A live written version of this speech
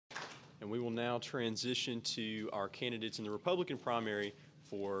And we will now transition to our candidates in the Republican primary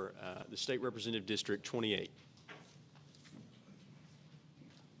for the State Representative District 28.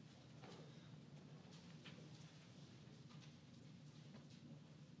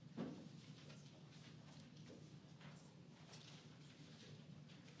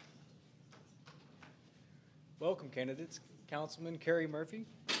 Welcome, candidates, Councilman Kerry Murphy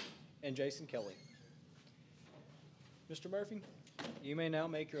and Jason Kelly. Mr. Murphy, you may now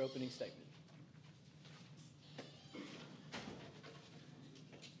make your opening statement.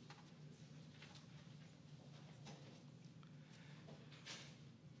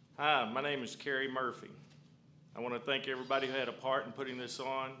 Hi, my name is Kerry Murphy. I want to thank everybody who had a part in putting this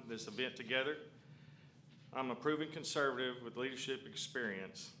event together. I'm a proven conservative with leadership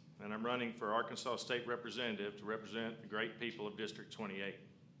experience, and I'm running for Arkansas State Representative to represent the great people of District 28.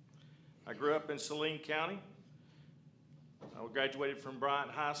 I grew up in Saline County. I graduated from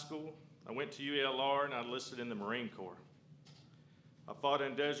Bryant High School. I went to ULR and I enlisted in the Marine Corps. I fought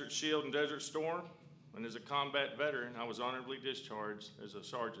in Desert Shield and Desert Storm, and as a combat veteran, I was honorably discharged as a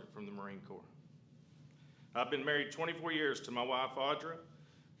sergeant from the Marine Corps. I've been married 24 years to my wife, Audra.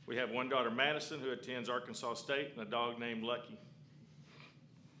 We have one daughter, Madison, who attends Arkansas State, and a dog named Lucky.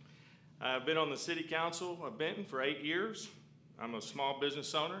 I've been on the City Council of Benton for 8 years. I'm a small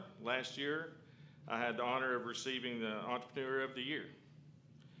business owner. Last year, I had the honor of receiving the Entrepreneur of the Year.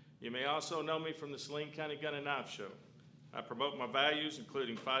 You may also know me from the Saline County Gun and Knife Show. I promote my values,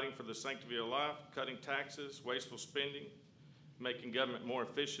 including fighting for the sanctity of life, cutting taxes, wasteful spending, making government more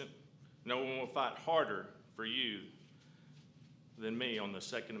efficient. No one will fight harder for you than me on the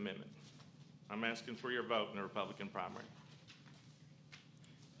Second Amendment. I'm asking for your vote in the Republican primary.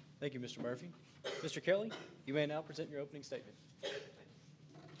 Thank you, Mr. Murphy. Mr. Kelly, you may now present your opening statement.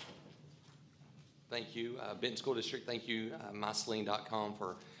 Thank you, Benton School District. Thank you, mysaline.com,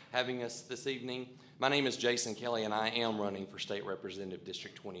 for having us this evening. My name is Jason Kelly, and I am running for State Representative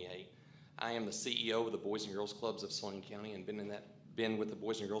District 28. I am the CEO of the Boys and Girls Clubs of Saline County and been with the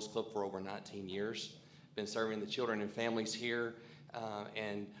Boys and Girls Club for over 19 years. Been serving the children and families here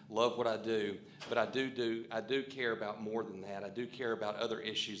and love what I do. But I do care about more than that. I do care about other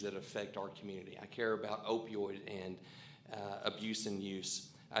issues that affect our community. I care about opioid and abuse and use.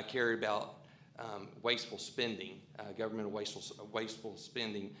 I care about wasteful spending, government wasteful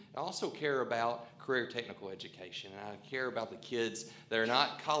spending. I also care about career technical education. And I care about the kids that are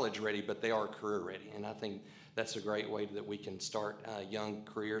not college ready, but they are career ready. And I think that's a great way that we can start young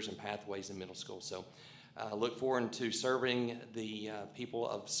careers and pathways in middle school. So I look forward to serving the people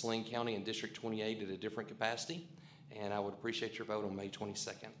of Saline County and District 28 at a different capacity. And I would appreciate your vote on May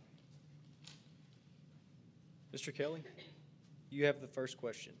 22nd. Mr. Kelly, you have the first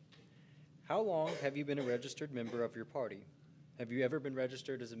question. How long have you been a registered member of your party? Have you ever been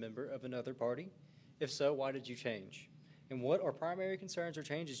registered as a member of another party? If so, why did you change? And what are primary concerns or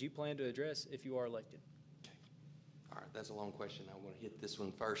changes you plan to address if you are elected? Okay. All right, that's a long question. I want to hit this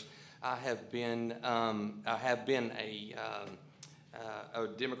one first. I have been a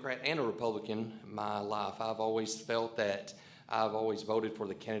Democrat and a Republican my life. I've always felt that I've always voted for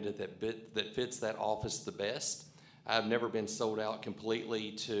the candidate that fits that office the best. I've never been sold out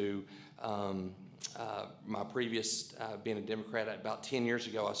completely to my previous being a Democrat. About 10 years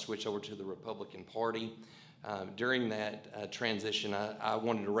ago, I switched over to the Republican Party. During that transition, I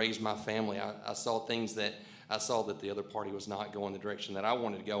wanted to raise my family. I saw things that I saw that the other party was not going the direction that I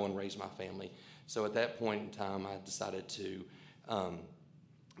wanted to go and raise my family. So at that point in time, I decided to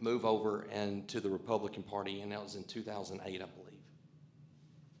move over and to the Republican Party, and that was in 2008, I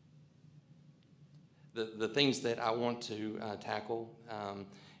believe. The things that I want to tackle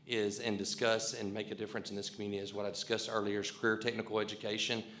is and discuss and make a difference in this community is what I discussed earlier is career technical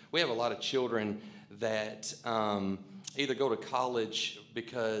education. We have a lot of children that either go to college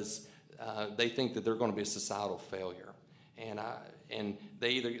because they think that they're going to be a societal failure. And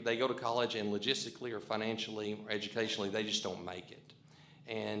they go to college and logistically or financially or educationally, they just don't make it.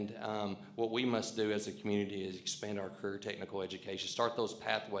 And what we must do as a community is expand our career technical education, start those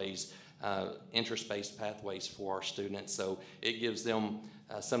pathways, interest-based pathways for our students so it gives them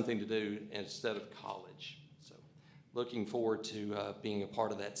something to do instead of college. So looking forward to being a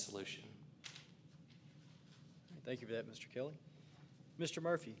part of that solution. Thank you for that, Mr. Kelly. Mr.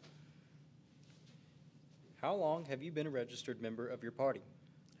 Murphy, how long have you been a registered member of your party?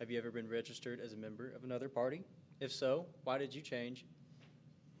 Have you ever been registered as a member of another party? If so, why did you change?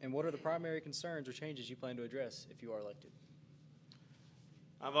 And what are the primary concerns or changes you plan to address if you are elected?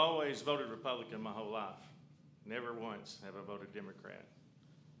 I've always voted Republican my whole life. Never once have I voted Democrat.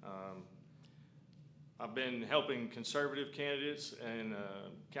 I've been helping conservative candidates and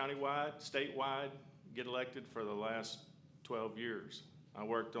countywide, statewide get elected for the last 12 years. I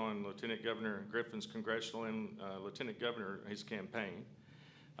worked on Lieutenant Governor Griffin's congressional and Lieutenant Governor, his campaign.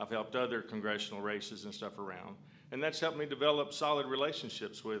 I've helped other congressional races and stuff around. And that's helped me develop solid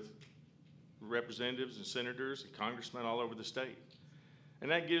relationships with representatives and senators and congressmen all over the state. And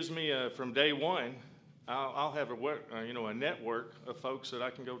that gives me, from day one, I'll have a network of folks that I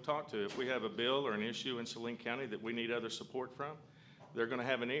can go talk to. If we have a bill or an issue in Saline County that we need other support from, they're going to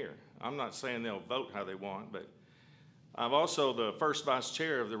have an ear. I'm not saying they'll vote how they want, but I'm also the first vice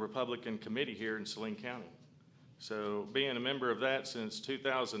chair of the Republican committee here in Saline County. So being a member of that since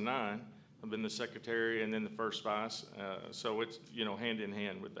 2009, I've been the secretary and then the first vice, so it's, hand in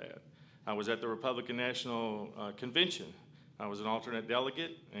hand with that. I was at the Republican National Convention. I was an alternate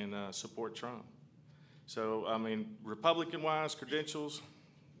delegate and support Trump. So, I mean, Republican-wise credentials,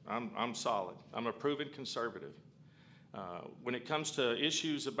 I'm solid. I'm a proven conservative. When it comes to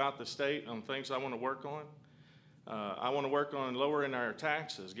issues about the state on things I want to work on, I want to work on lowering our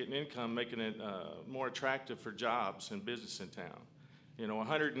taxes, getting income, making it more attractive for jobs and business in town.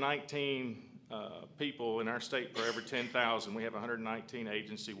 119 people in our state for every 10,000. We have 119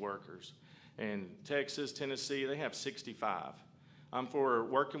 agency workers. And Texas, Tennessee, they have 65. I'm for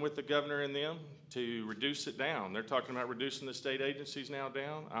working with the governor and them to reduce it down. They're talking about reducing the state agencies now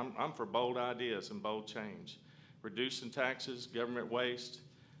down. I'm for bold ideas and bold change. Reducing taxes, government waste,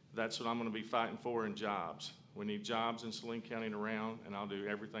 that's what I'm going to be fighting for in jobs. We need jobs in Saline County and around, and I'll do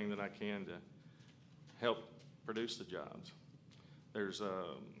everything that I can to help produce the jobs. There's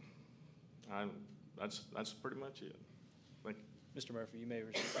that's pretty much it. Thank you. Mr. Murphy, you may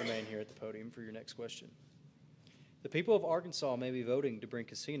remain here at the podium for your next question. The people of Arkansas may be voting to bring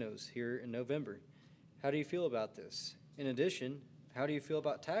casinos here in November. How do you feel about this? In addition, how do you feel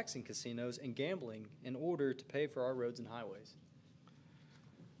about taxing casinos and gambling in order to pay for our roads and highways?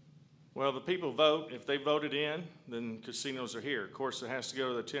 Well, the people vote. If they voted in, then casinos are here. Of course, it has to go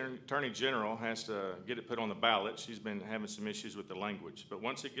to the Attorney General, has to get it put on the ballot. She's been having some issues with the language. But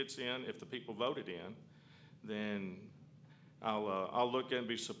once it gets in, if the people voted in, then I'll look and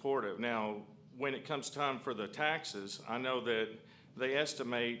be supportive. Now, when it comes time for the taxes, I know that they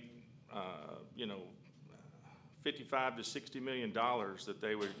estimate, $55 to $60 million that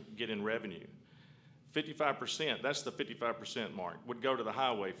they would get in revenue. 55%, that's the 55% mark, would go to the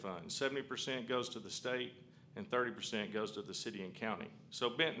highway fund. 70% goes to the state, and 30% goes to the city and county. So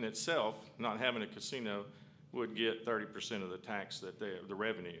Benton itself, not having a casino, would get 30% of the tax that the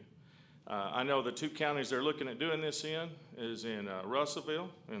revenue. I know the two counties they're looking at doing this in is in Russellville,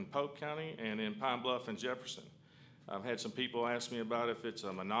 in Polk County, and in Pine Bluff and Jefferson. I've had some people ask me about if it's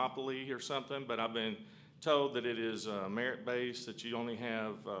a monopoly or something, but I've been told that it is merit-based, that you only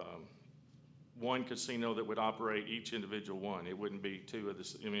have one casino that would operate each individual one. It wouldn't be two of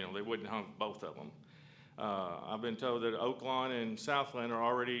the, they wouldn't have both of them. I've been told that Oaklawn and Southland are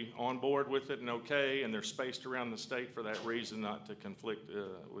already on board with it and okay, and they're spaced around the state for that reason, not to conflict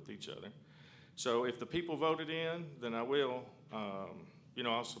with each other. So if the people voted in, then I will,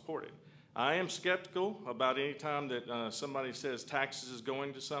 I'll support it. I am skeptical about any time that somebody says taxes is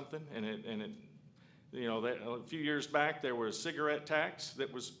going to something, and that a few years back there was a cigarette tax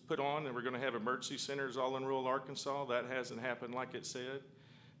that was put on, and we're going to have emergency centers all in rural Arkansas. That hasn't happened like it said.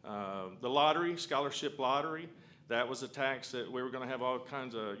 The lottery, scholarship lottery, that was a tax that we were going to have all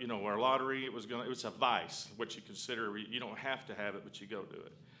kinds of, our lottery, it was a vice, what you consider, you don't have to have it, but you go do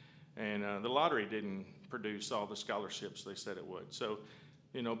it. And the lottery didn't produce all the scholarships they said it would. So,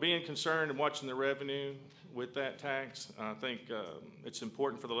 being concerned and watching the revenue with that tax, I think it's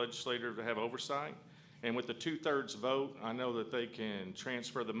important for the legislator to have oversight. And with the 2/3 vote, I know that they can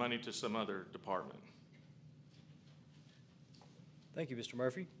transfer the money to some other department. Thank you, Mr.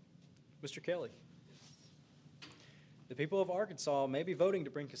 Murphy. Mr. Kelly. The people of Arkansas may be voting to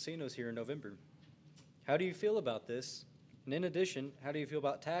bring casinos here in November. How do you feel about this? And in addition, how do you feel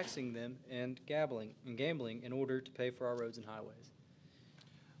about taxing them and gambling in order to pay for our roads and highways?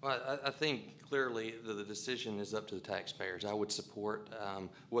 Well, I think clearly the decision is up to the taxpayers. I would support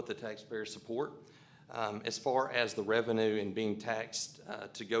what the taxpayers support. As far as the revenue and being taxed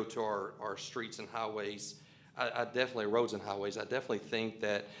to go to our streets and highways, I definitely, roads and highways, I definitely think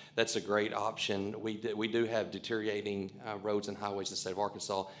that that's a great option. We do have deteriorating roads and highways in the state of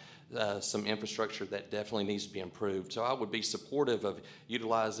Arkansas, some infrastructure that definitely needs to be improved. So I would be supportive of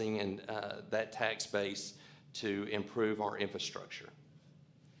utilizing that tax base to improve our infrastructure.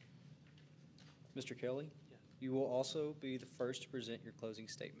 Mr. Kelly, you will also be the first to present your closing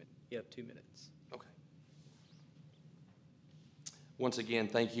statement. You have 2 minutes. Okay. Once again,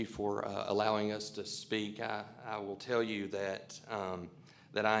 thank you for allowing us to speak. I will tell you that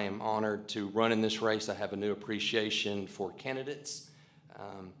that I am honored to run in this race. I have a new appreciation for candidates.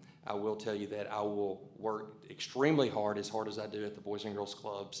 I will tell you that I will work extremely hard as I do at the Boys and Girls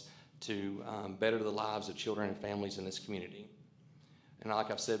Clubs, to better the lives of children and families in this community. And like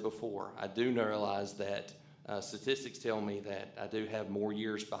I've said before, I do realize that statistics tell me that I do have more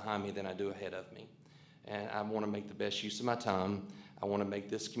years behind me than I do ahead of me. And I want to make the best use of my time. I want to make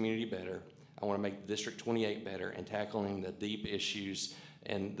this community better. I want to make District 28 better, and tackling the deep issues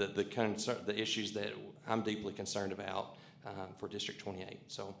and the issues that I'm deeply concerned about for District 28.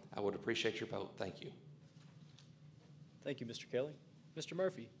 So I would appreciate your vote. Thank you. Thank you, Mr. Kelly. Mr.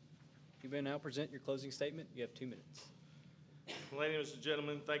 Murphy, you may now present your closing statement. You have 2 minutes. Ladies and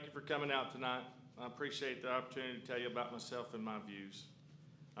gentlemen, thank you for coming out tonight. I appreciate the opportunity to tell you about myself and my views.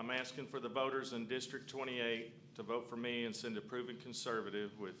 I'm asking for the voters in District 28 to vote for me and send a proven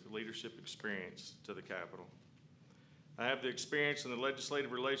conservative with leadership experience to the Capitol. I have the experience in the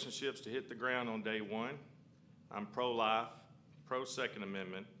legislative relationships to hit the ground on day one. I'm pro-life, pro-Second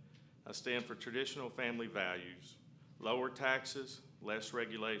Amendment. I stand for traditional family values, lower taxes, less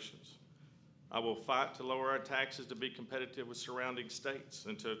regulations. I will fight to lower our taxes to be competitive with surrounding states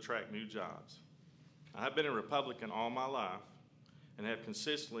and to attract new jobs. I have been a Republican all my life and have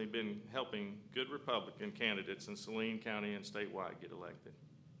consistently been helping good Republican candidates in Saline County and statewide get elected.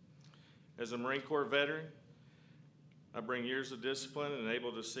 As a Marine Corps veteran, I bring years of discipline and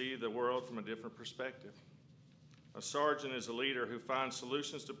able to see the world from a different perspective. A sergeant is a leader who finds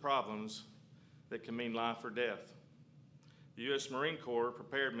solutions to problems that can mean life or death. The U.S. Marine Corps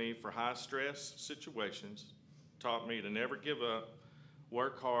prepared me for high-stress situations, taught me to never give up,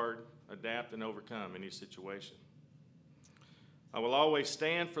 work hard, adapt, and overcome any situation. I will always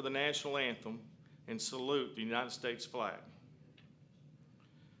stand for the national anthem and salute the United States flag.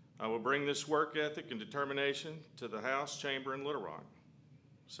 I will bring this work ethic and determination to the House chamber in Little Rock.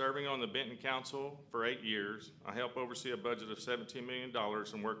 Serving on the Benton Council for 8 years, I help oversee a budget of $17 million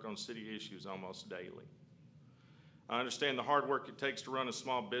and work on city issues almost daily. I understand the hard work it takes to run a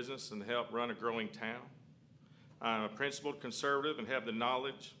small business and to help run a growing town. I'm a principled conservative and have the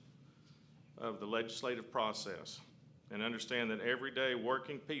knowledge of the legislative process and understand that everyday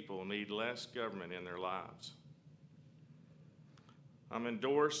working people need less government in their lives. I'm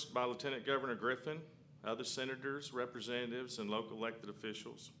endorsed by Lieutenant Governor Griffin, other senators, representatives, and local elected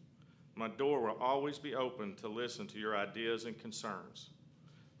officials. My door will always be open to listen to your ideas and concerns.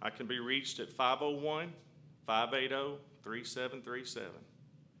 I can be reached at 501-580-3737.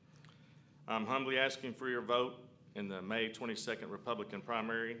 I'm humbly asking for your vote in the May 22nd Republican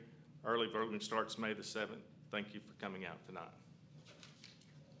primary. Early voting starts May the 7th. Thank you for coming out tonight.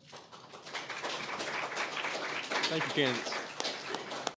 Thank you, candidates.